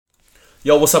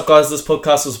Yo, what's up guys? This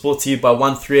podcast was brought to you by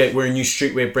 138. We're a new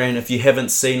streetwear brand. If you haven't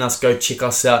seen us, go check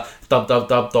us out,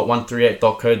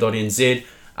 www.138.co.nz,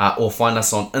 or find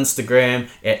us on Instagram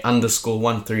at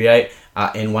 _138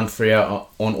 and 138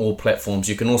 on all platforms.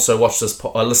 You can also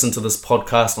listen to this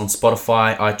podcast on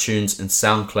Spotify, iTunes and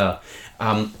SoundCloud.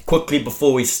 Quickly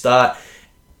before we start,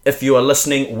 if you are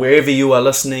listening, wherever you are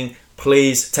listening,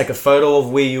 please take a photo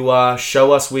of where you are.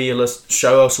 Show us where you're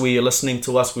listening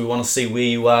to us. We want to see where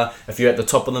you are. If you're at the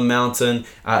top of the mountain,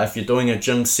 if you're doing a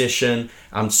gym session,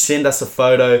 send us a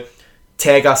photo.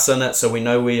 Tag us in it so we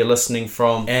know where you're listening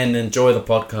from, and enjoy the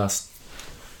podcast.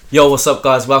 Yo, what's up,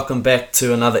 guys? Welcome back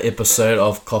to another episode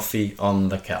of Coffee on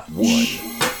the Couch.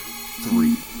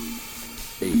 138.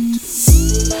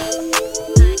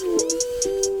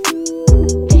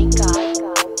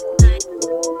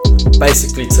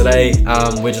 Basically today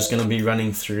we're just going to be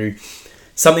running through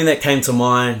something that came to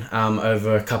mind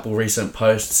over a couple recent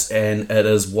posts, and it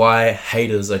is why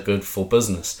haters are good for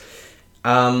business.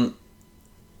 And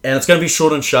it's going to be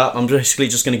short and sharp. I'm basically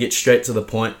just going to get straight to the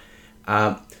point.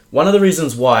 One of the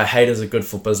reasons why haters are good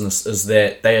for business is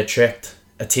that they attract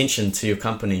attention to your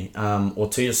company, or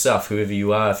to yourself, whoever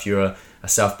you are, if you're a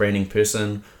self-branding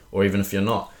person or even if you're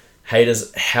not.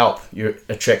 Haters help you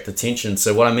attract attention.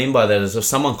 So what I mean by that is if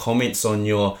someone comments on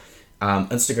your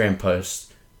Instagram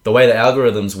post, the way the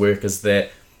algorithms work is that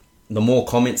the more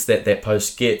comments that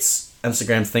post gets,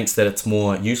 Instagram thinks that it's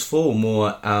more useful,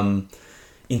 more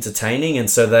entertaining, and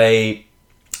so they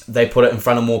put it in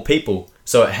front of more people.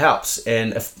 So it helps.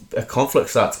 And if a conflict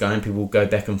starts going, people go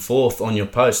back and forth on your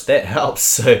post. That helps.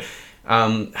 So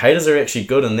haters are actually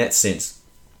good in that sense.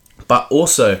 But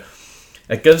also,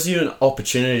 it gives you an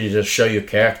opportunity to show your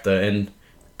character, and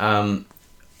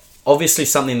obviously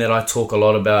something that I talk a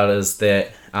lot about is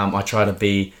that I try to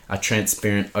be a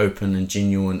transparent, open and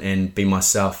genuine and be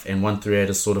myself, and 138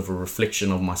 is sort of a reflection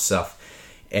of myself.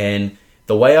 And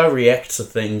the way I react to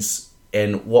things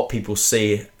and what people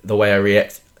see, how I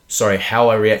react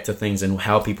to things and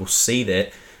how people see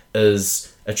that,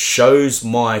 is it shows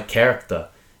my character.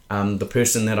 The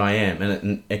person that I am,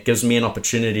 and it gives me an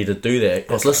opportunity to do that.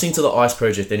 I was listening to the ICE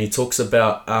Project, and he talks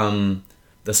about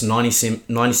this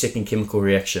 90-second chemical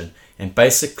reaction, and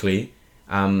basically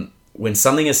when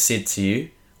something is said to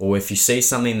you, or if you see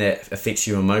something that affects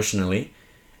you emotionally,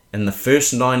 in the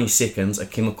first 90 seconds a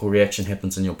chemical reaction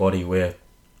happens in your body where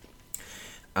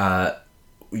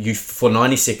for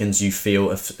 90 seconds you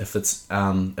feel, if it's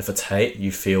hate,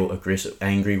 you feel aggressive,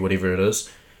 angry, whatever it is,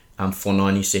 for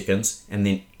 90 seconds, and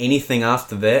then anything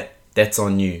after that, that's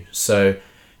on you. So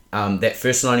that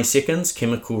first 90 seconds,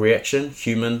 chemical reaction,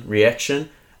 human reaction.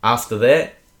 After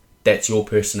that, that's your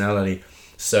personality.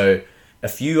 So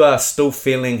if you are still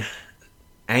feeling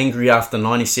angry after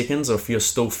 90 seconds, or if you're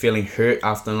still feeling hurt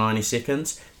after 90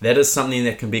 seconds, that is something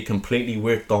that can be completely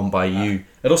worked on by you.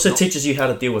 It also teaches you how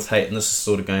to deal with hate, and this is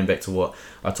sort of going back to what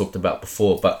I talked about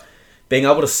before, but being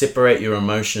able to separate your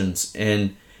emotions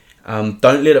and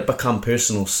don't let it become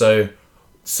personal. So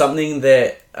something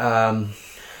that I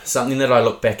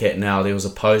look back at now, there was a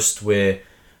post where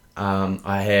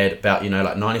I had about,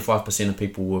 like 95% of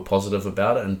people were positive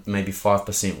about it, and maybe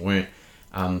 5% weren't,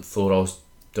 thought I was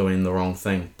doing the wrong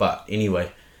thing. But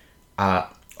anyway, I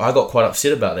got quite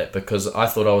upset about that because I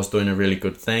thought I was doing a really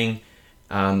good thing,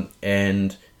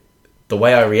 and the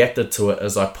way I reacted to it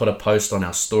is I put a post on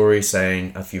our story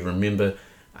saying, if you remember,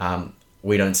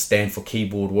 we don't stand for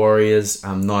keyboard warriors,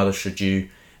 neither should you,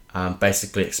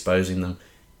 basically exposing them.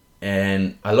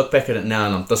 And I look back at it now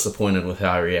and I'm disappointed with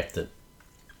how I reacted.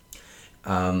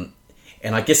 And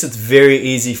I guess it's very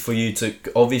easy for you to,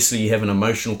 obviously you have an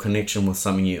emotional connection with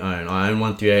something you own. I own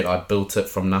 138, I built it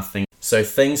from nothing. So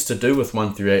things to do with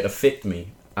 138 affect me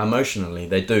emotionally,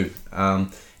 they do. But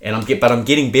I'm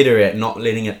getting better at not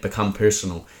letting it become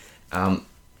personal.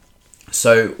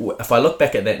 So if I look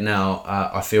back at that now,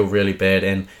 I feel really bad.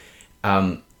 And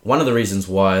one of the reasons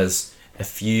why is,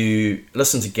 if you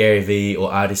listen to Gary Vee or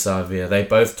Adi Savia, they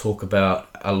both talk about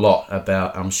a lot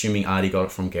about, I'm assuming Adi got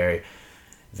it from Gary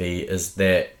Vee, is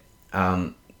that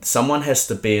someone has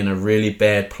to be in a really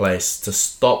bad place to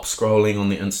stop scrolling on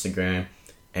the Instagram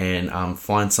and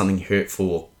find something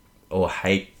hurtful or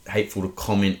hateful to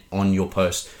comment on your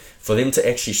post. For them to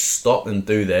actually stop and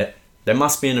do that, they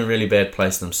must be in a really bad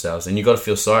place themselves, and you got to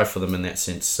feel sorry for them in that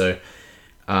sense. So,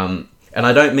 and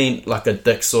I don't mean like a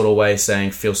dick sort of way saying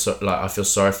I feel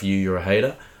sorry for you, you're a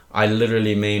hater. I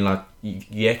literally mean like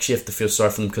you actually have to feel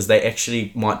sorry for them because they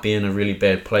actually might be in a really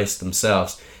bad place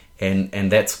themselves,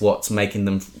 and that's what's making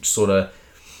them sort of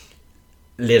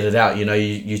let it out.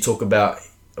 You talk about,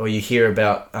 or you hear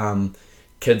about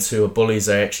kids who are bullies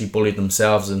are actually bullied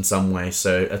themselves in some way.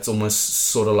 So it's almost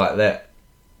sort of like that.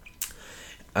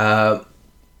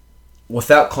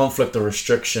 Without conflict or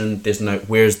restriction,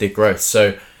 where's their growth?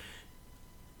 So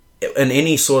in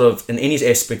any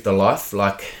aspect of life,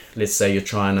 like let's say you're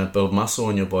trying to build muscle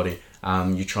in your body,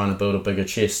 you're trying to build a bigger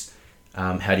chest.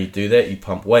 How do you do that? You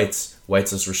pump weights.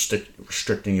 Weights is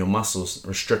restricting your muscles.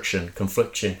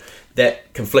 Conflicting.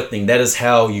 That is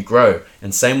how you grow.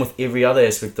 And same with every other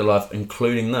aspect of life,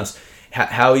 including this.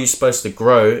 How are you supposed to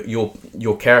grow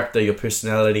your character, your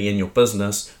personality, and your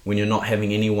business when you're not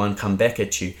having anyone come back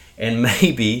at you? And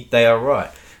maybe they are right.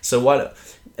 So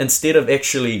instead of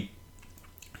actually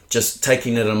just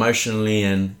taking it emotionally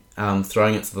and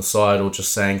throwing it to the side, or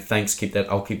just saying thanks,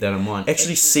 I'll keep that in mind.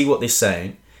 Actually see what they're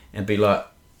saying and be like,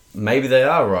 maybe they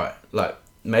are right. Like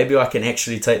maybe I can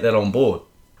actually take that on board.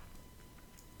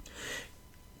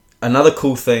 Another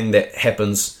cool thing that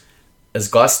happens is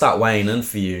guys start weighing in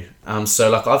for you. So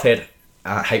like I've had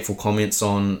hateful comments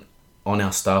on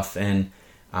our stuff, and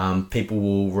people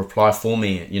will reply for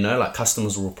me. Like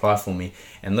customers will reply for me,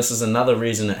 and this is another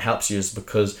reason it helps you, is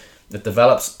because it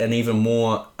develops an even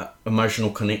more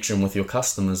emotional connection with your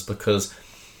customers. Because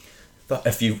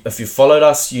if you followed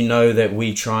us, you know that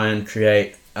we try and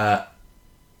create a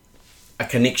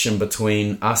connection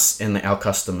between us and our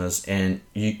customers, and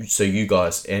you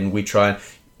guys, and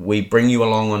we bring you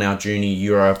along on our journey.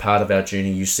 You are a part of our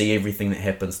journey. You see everything that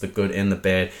happens, the good and the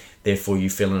bad. Therefore, you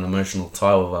feel an emotional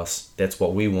tie with us. That's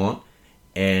what we want.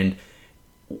 And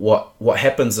what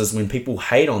happens is when people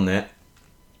hate on that,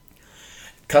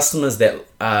 customers that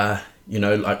are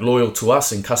like loyal to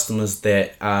us, and customers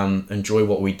that enjoy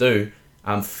what we do,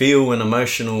 feel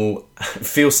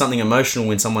something emotional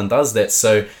when someone does that.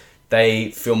 So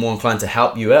they feel more inclined to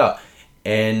help you out,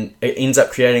 and it ends up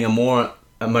creating a more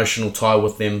emotional tie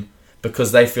with them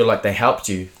because they feel like they helped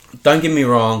you. Don't get me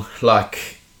wrong,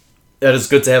 like it is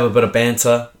good to have a bit of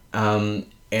banter and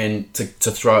to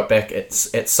throw it back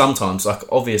at sometimes, like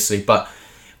obviously, but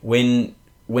when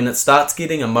it starts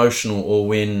getting emotional, or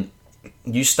when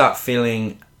you start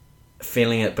feeling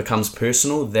it becomes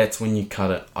personal, that's when you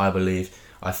cut it.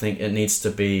 I think it needs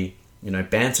to be,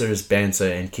 banter is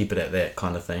banter, and keep it at that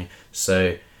kind of thing.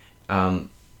 So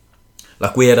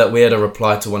like we had a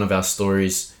reply to one of our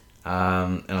stories,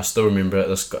 and I still remember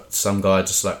it. Some guy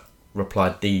just like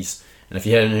replied D's, and if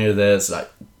you hadn't heard of that, it's like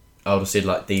I would have said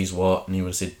like D's what, and he would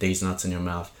have said D's nuts in your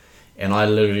mouth, and I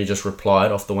literally just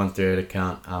replied off the 138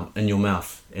 account, in your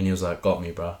mouth, and he was like, got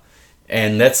me, bro.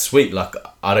 And that's sweet. Like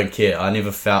I don't care. I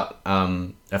never felt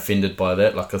offended by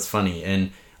that. Like it's funny,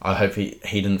 and I hope he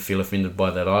didn't feel offended by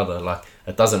that either. Like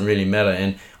it doesn't really matter.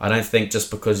 And I don't think just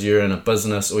because you're in a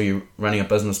business, or you're running a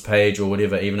business page or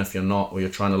whatever, even if you're not, or you're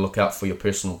trying to look out for your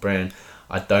personal brand,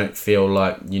 I don't feel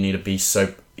like you need to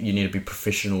be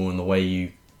professional in the way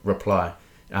you reply.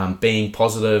 Being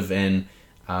positive and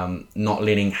not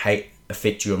letting hate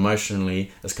affect you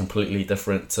emotionally is completely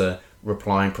different to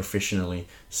replying professionally.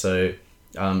 So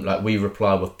like we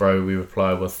reply with bro, we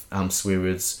reply with swear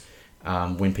words.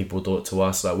 When people do it to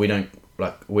us, like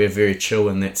we're very chill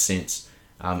in that sense,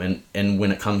 and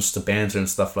when it comes to banter and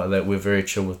stuff like that, we're very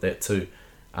chill with that too.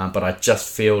 But I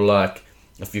just feel like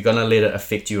if you're gonna let it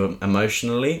affect you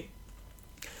emotionally,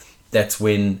 that's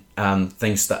when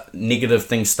negative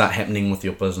things start happening with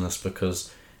your business.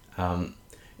 Because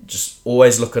just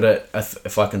always look at it.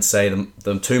 If I can say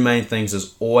the two main things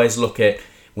is always look at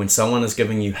when someone is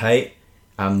giving you hate,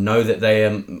 know that they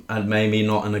are maybe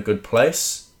not in a good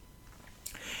place.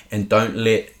 And don't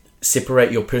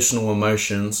separate your personal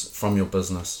emotions from your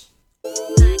business.